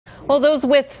Well, those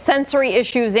with sensory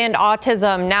issues and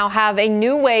autism now have a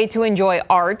new way to enjoy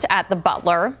art at the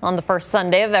Butler. On the first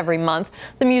Sunday of every month,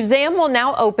 the museum will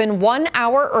now open 1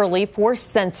 hour early for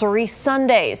Sensory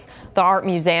Sundays. The art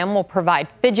museum will provide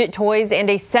fidget toys and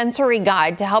a sensory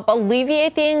guide to help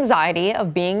alleviate the anxiety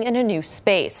of being in a new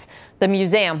space. The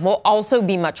museum will also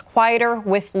be much quieter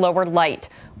with lower light.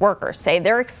 Workers say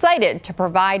they're excited to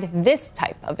provide this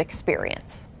type of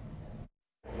experience.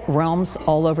 Realms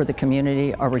all over the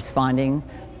community are responding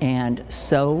and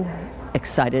so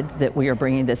excited that we are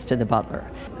bringing this to the Butler.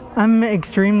 I'm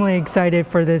extremely excited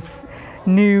for this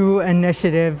new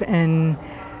initiative and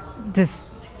just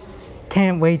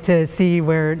can't wait to see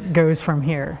where it goes from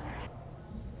here.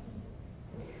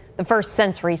 The first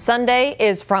Sensory Sunday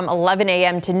is from 11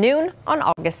 a.m. to noon on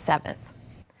August 7th.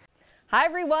 Hi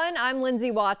everyone, I'm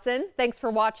Lindsay Watson. Thanks for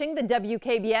watching the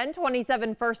WKBN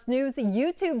 27 First News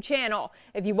YouTube channel.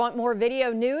 If you want more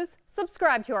video news,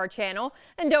 subscribe to our channel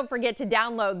and don't forget to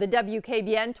download the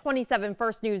WKBN 27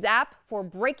 First News app for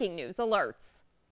breaking news alerts.